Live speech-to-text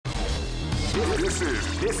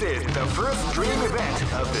This is the first dream event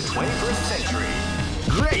of the 21st century.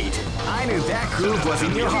 Great! I knew that groove was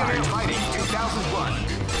in your heart. Fighting 2001.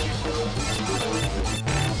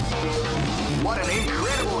 What an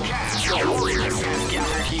incredible cast of warriors has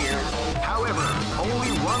gathered here. However,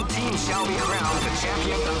 only one team shall be crowned the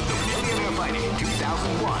champion of the Millionaire Fighting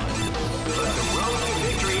 2001. But the road to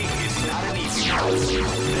victory is not an easy one.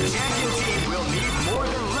 The champion team will need more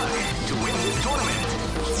than luck to win this tournament.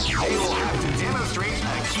 They will have to demonstrate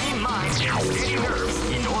a keen mind and steady nerves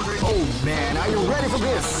in order to... Oh man, are you ready for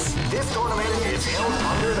this? This tournament is held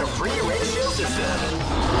under the free ratio system.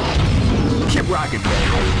 Keep rocking, man.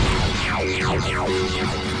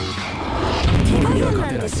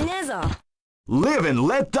 Live and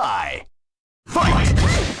let die. Fight!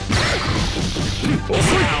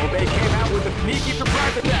 Wow, they came out with a sneaky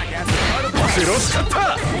surprise attack as part of the fight.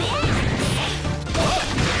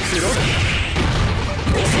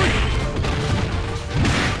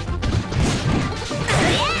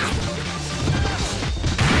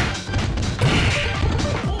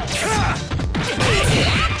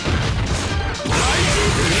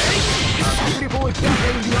 Beautiful example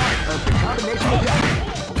in the art of the combination attack.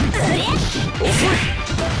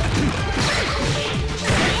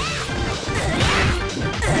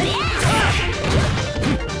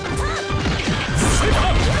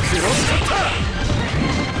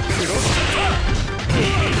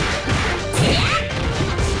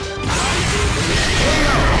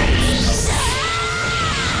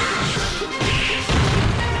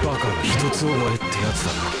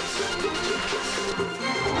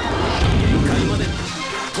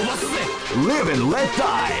 Live and let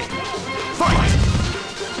die. Fight!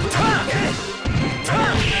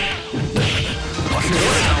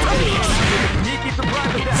 Sneaky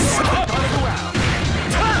surprise attack at the start of the round.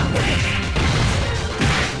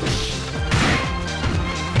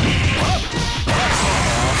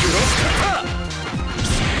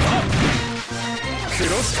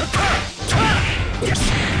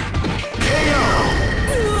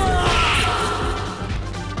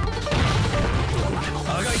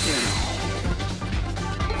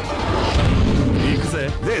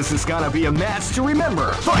 This is gonna be a match to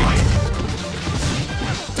remember. Fight!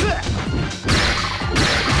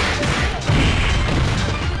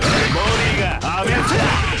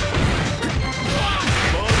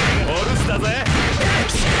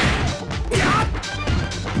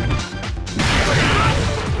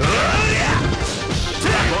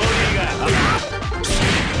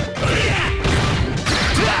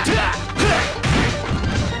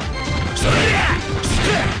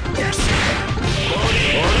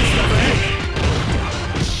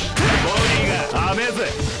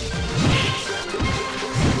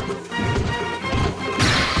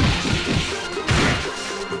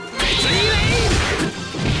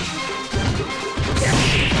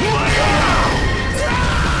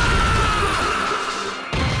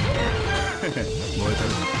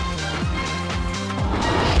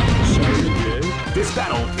 This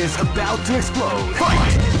battle is about to explode.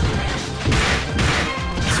 Fight!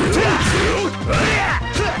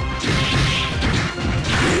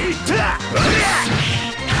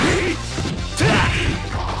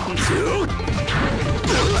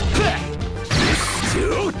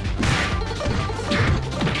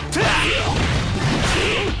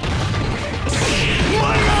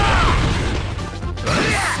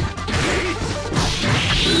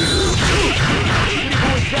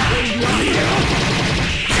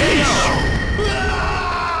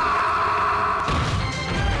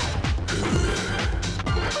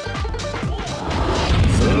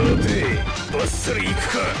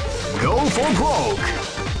 Go for broke!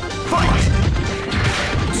 Fight!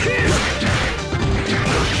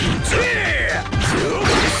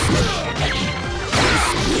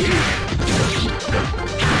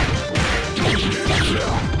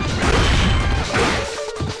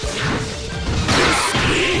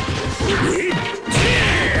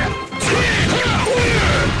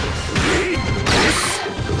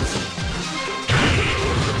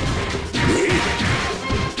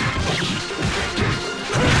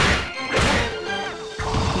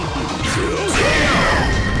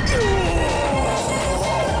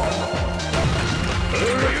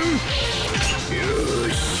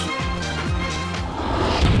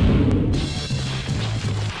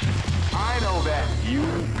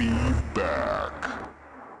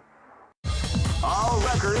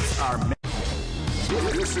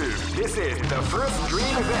 This is the first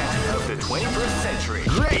dream event of the 21st century.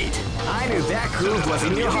 Great! I knew that groove was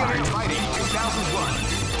in your heart. Fighting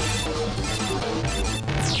 2001.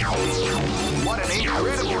 What an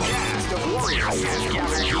incredible cast of warriors has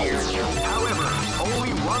gathered here. However,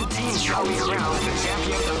 only one team shall be crowned the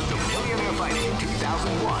champion of the Millionaire Fighting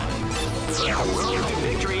 2001. The road to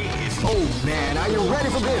victory is... Oh man, are you ready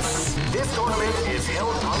for this? This tournament is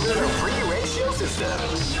held under the free ratio system.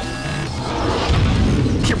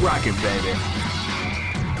 Keep rocking, baby.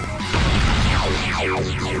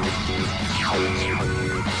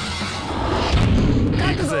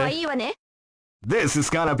 This is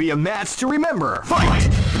gonna be a match to remember. Fight!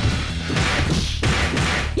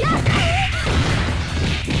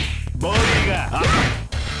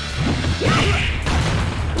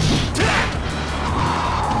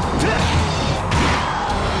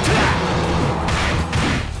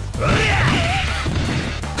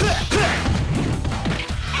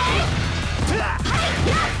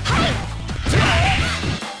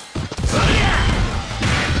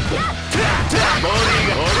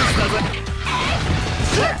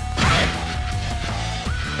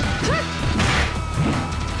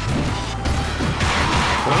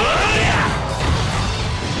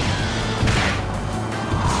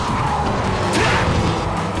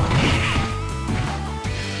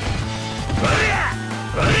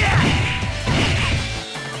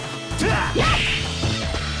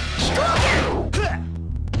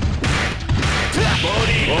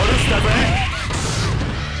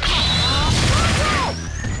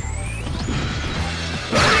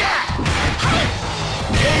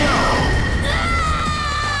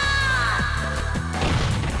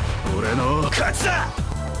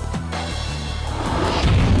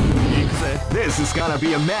 This is gonna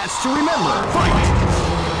be a match to remember. Fight!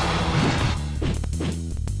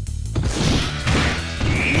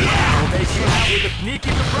 They came out with a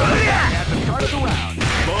sneaky surprise at the start of the round.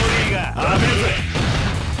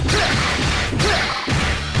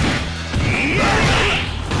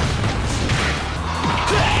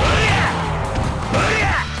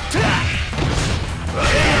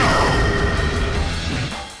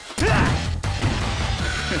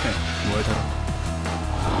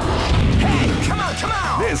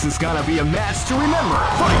 This is gonna be a match to remember.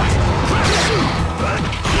 Fight!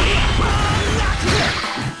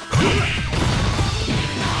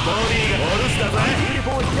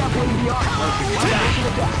 Beautiful example in the art of the combination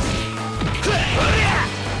attack.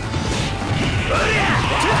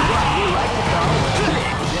 That's what we like to call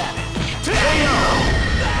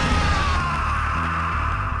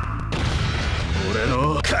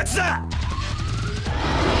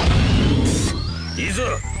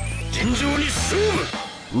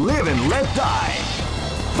Live and let die.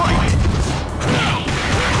 Fight!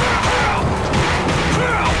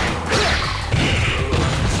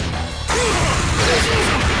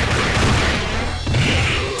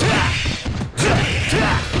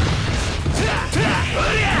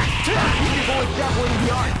 Beautiful example in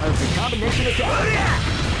the art of the combination attack.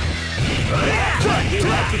 That's what we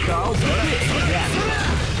like to call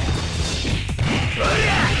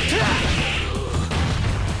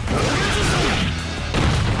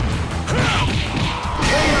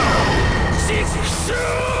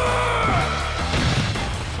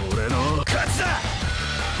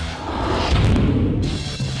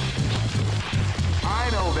I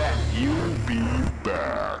know that you'll be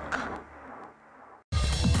back.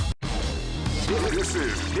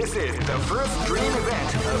 This is the first dream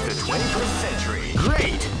event of the 21st century.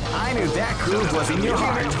 Great! I knew that groove was in your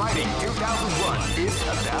heart. Fighting 2001 is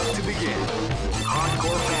about to begin.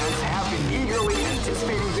 Hardcore fans have been eagerly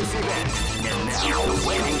anticipating this event, and now the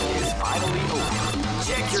waiting is finally over.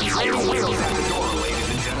 Check your training wheels at the door, ladies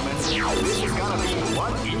and gentlemen. This is gonna be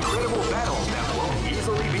one incredible battle that won't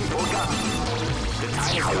easily be forgotten. The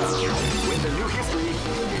time is come when the new history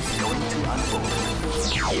is going to unfold.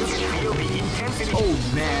 You can feel the intensity. Oh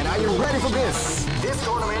man, are you ready for this? This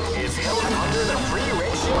tournament is held under the free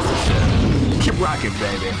ratio system. Keep rocking,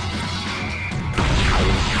 baby.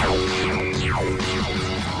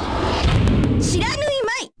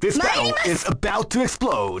 This battle is about to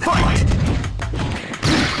explode. Fight!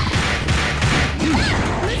 You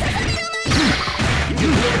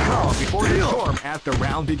can hear the call before the storm as the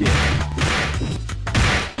round begins.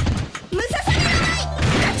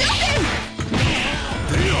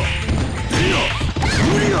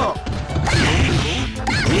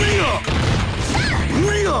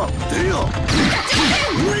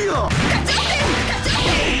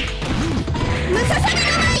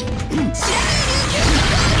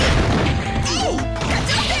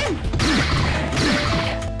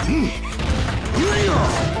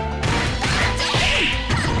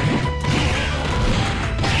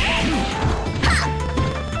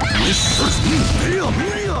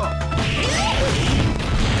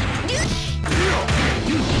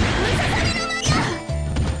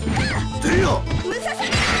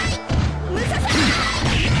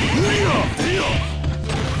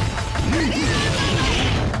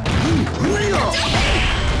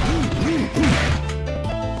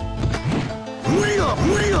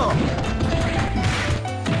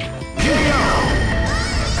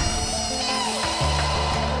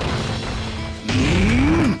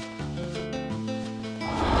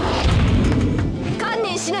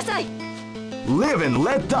 Live and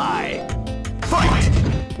let die. Fight!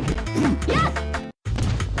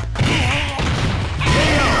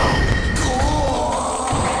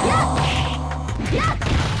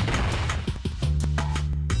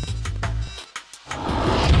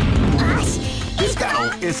 This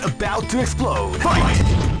battle is about to explode. Fight!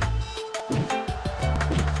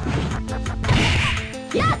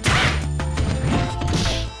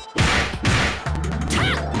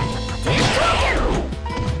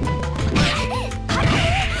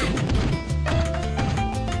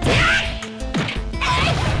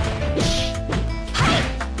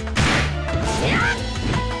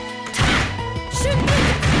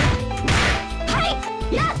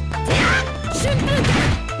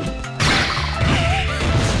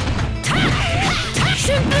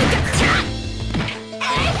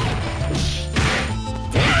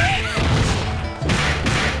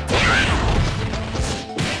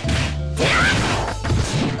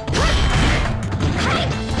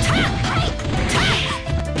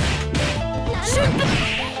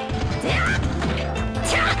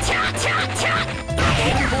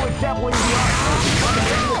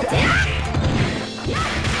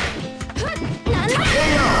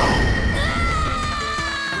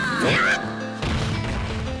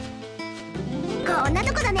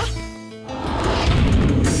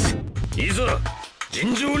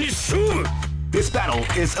 This battle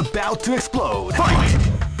is about to explode. Fight!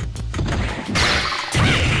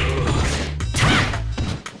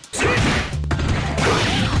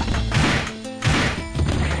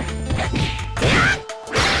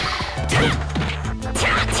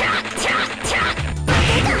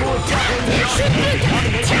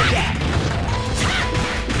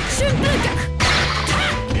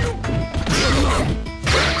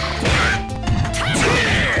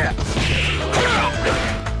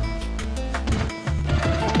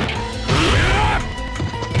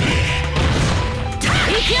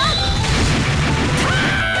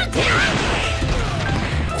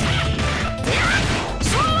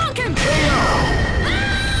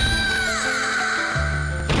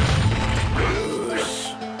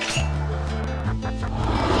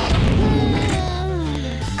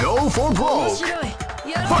 For broke.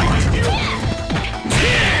 Fight!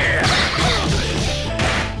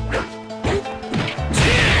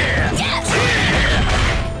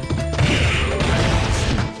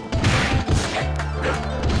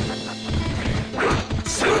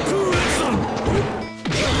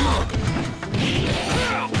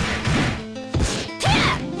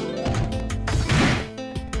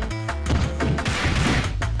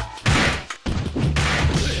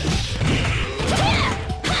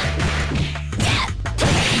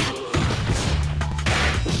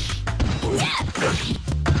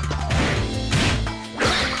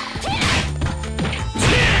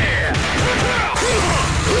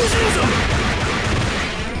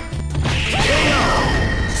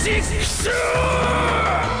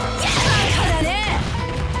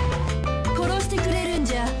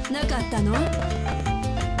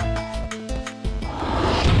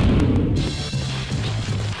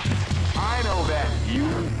 I know that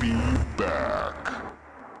you'll be back.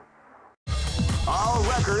 All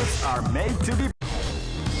records are made to be.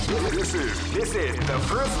 This is the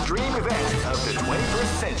first dream event of the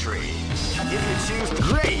 21st century. If you choose,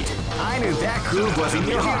 great! I knew that groove was in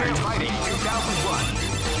your heart. Fighting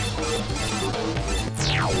 2001.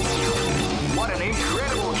 What an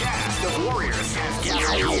incredible cast of warriors has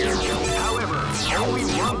gathered here. However, only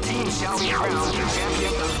one team shall be crowned the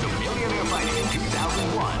champion of the Millionaire Fighting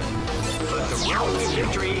 2001. But the road to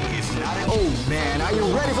victory is not an... Oh man, are you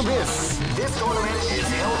ready for this? This tournament is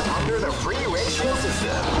held under the free ratio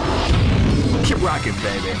system. Keep rocking,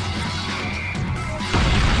 baby.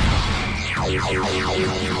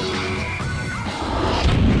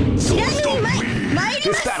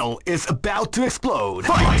 This battle is about to explode.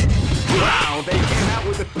 Fight! Wow, they came out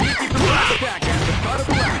with a sneaky attack at the start of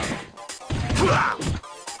the round.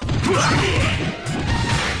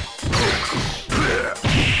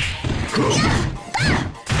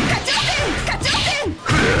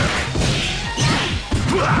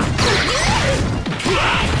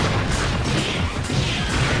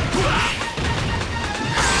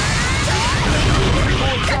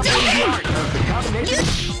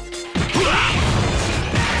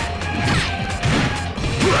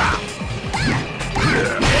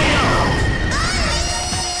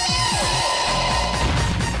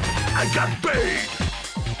 I got bait!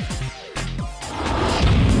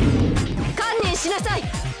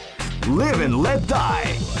 Live and let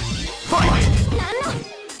die! Fight!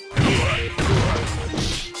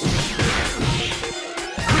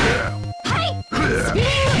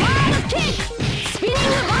 Spinning the world of kick! Spinning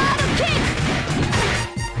the world of kick!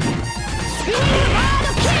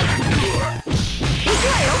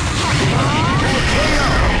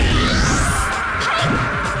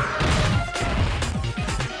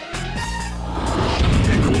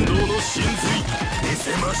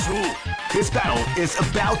 is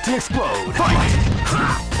about to explode. Fight!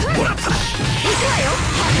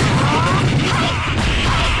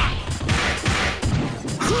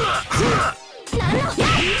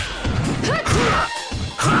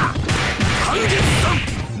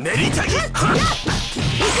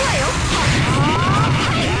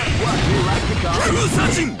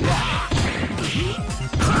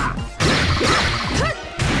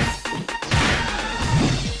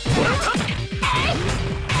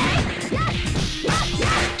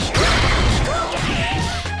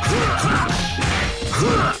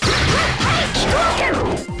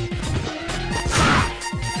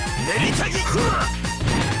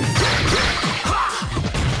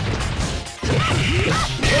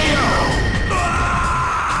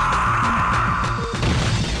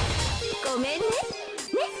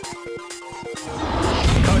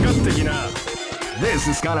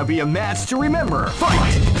 This is gonna be a match to remember.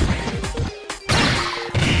 Fight!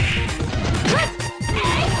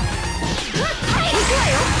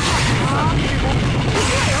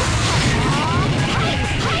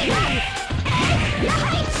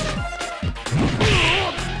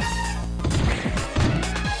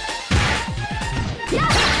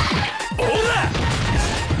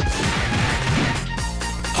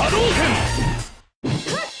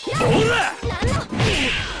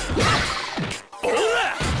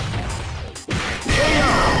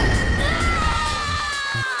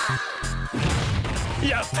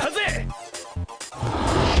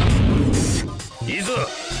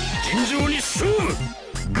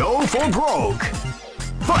 Go for broke!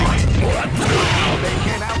 Fight! They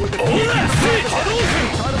came out with the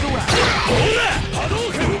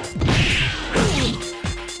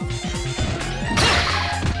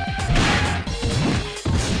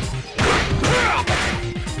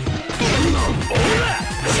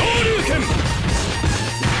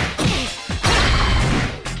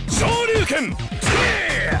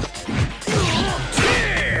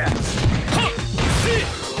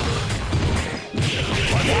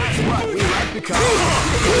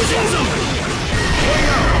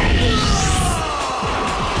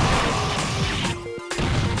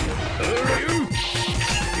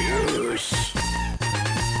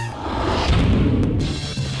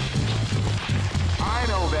I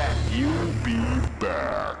know that you'll be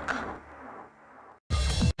back.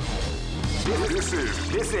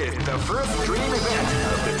 This is the first dream event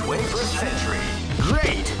of the 21st century.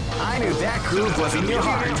 Great! I knew that groove was in your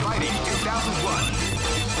heart. Fighting 2001.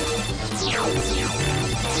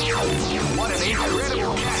 What an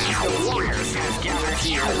incredible cast of warriors has gathered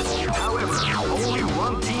here. However, only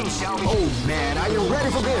one team shall be... Oh man, are you ready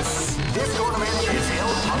for this? This tournament is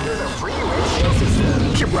held under the free ratio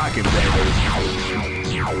system. Keep rocking, baby.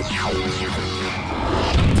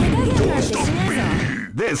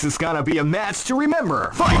 This is gonna be a match to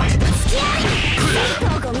remember. Fight!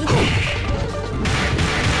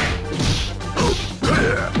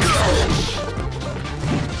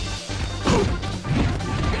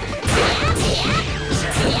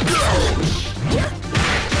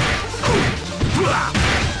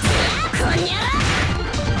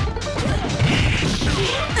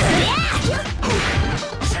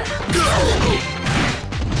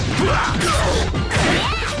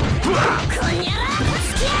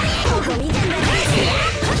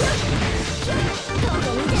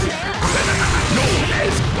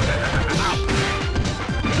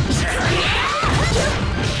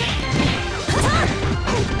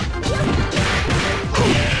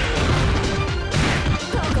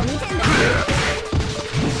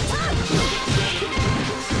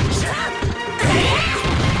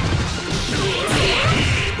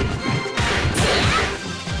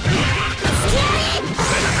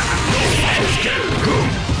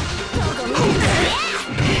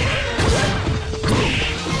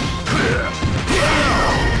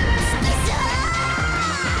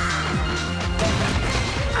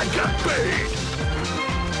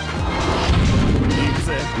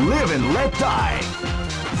 Live and let die.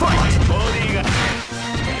 Fight! Body ga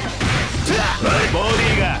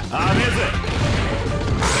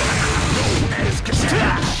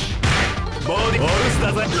Body all-star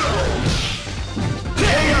だぜ。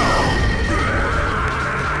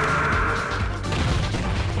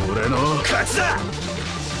俺の勝ちだ。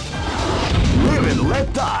Live and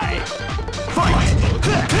let die. Fight!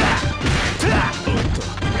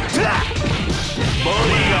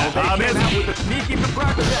 Bodyがamazing with a sneaky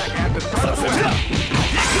surprise attack at the top of the head.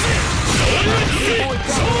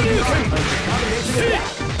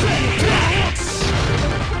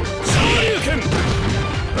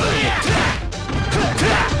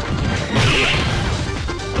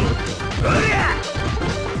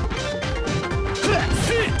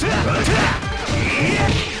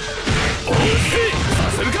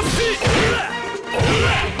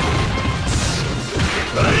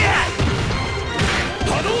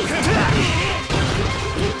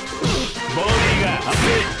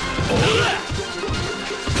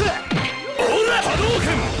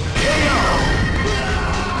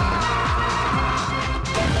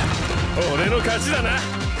 俺の勝ちだな。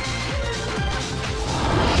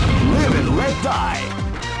 Live and let die.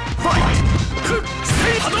 Fight!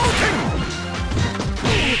 波動拳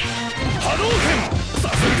波動拳さ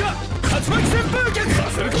せるか。勝ち負け旋風脚さ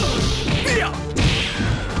せるか。いや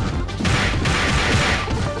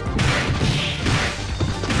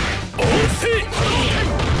おうせい波動拳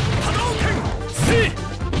波動拳せい。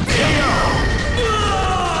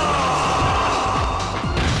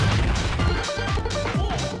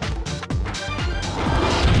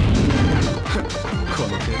この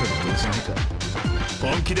程度でどうしないか。本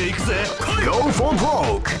気で行くぜ。 Go for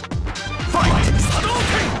broke. Fight! 波動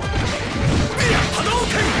拳いや波動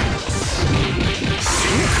拳真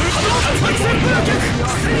空波動竜巻旋風脚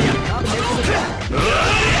せいや波動拳うわ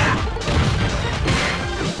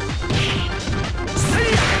せい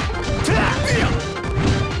やいや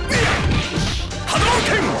波動拳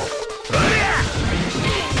うわ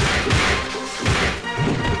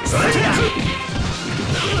せいや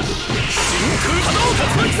真空波動竜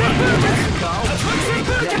巻旋風脚竜巻旋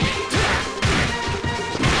風脚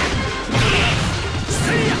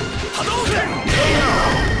せいや波動拳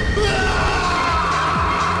うわ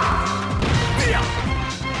いや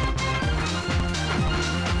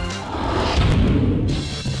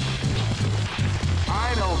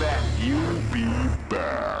I know that you'll be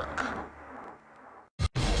back.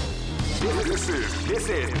 This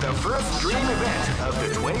is the first dream event of the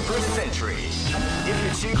 21st century. If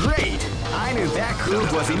you choose, great! I knew that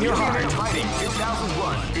groove was in your heart. Fighting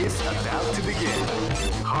 2001 is about to begin.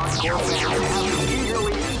 Hardcore fans have been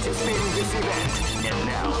eagerly anticipating this event, and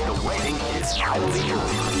now the waiting is finally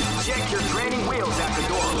over. Check your training wheels at the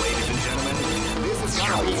door, ladies and gentlemen. This is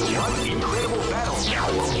gonna be one incredible battle that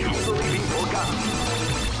won't easily be forgotten.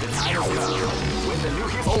 The time has come. With the new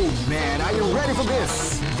history. Oh man, are you ready for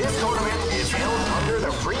this? This tournament is held under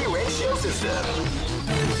the free ratio system.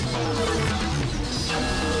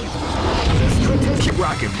 Keep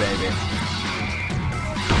rocking, baby.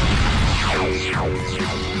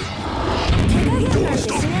 Don't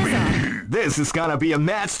stop me. This is gonna be a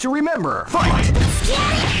match to remember. Fight!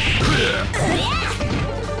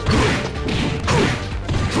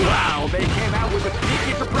 Wow, they came out with a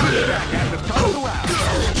sneaky surprise attack at the top of the round.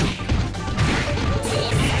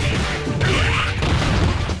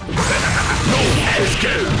 Let's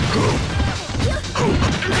go!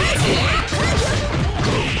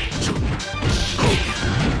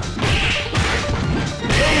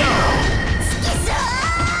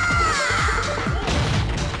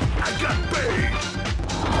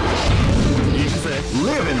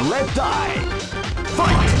 Live and let die.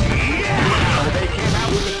 Fight! Yeah! They came out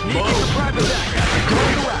with a sneaky surprise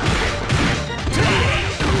attack.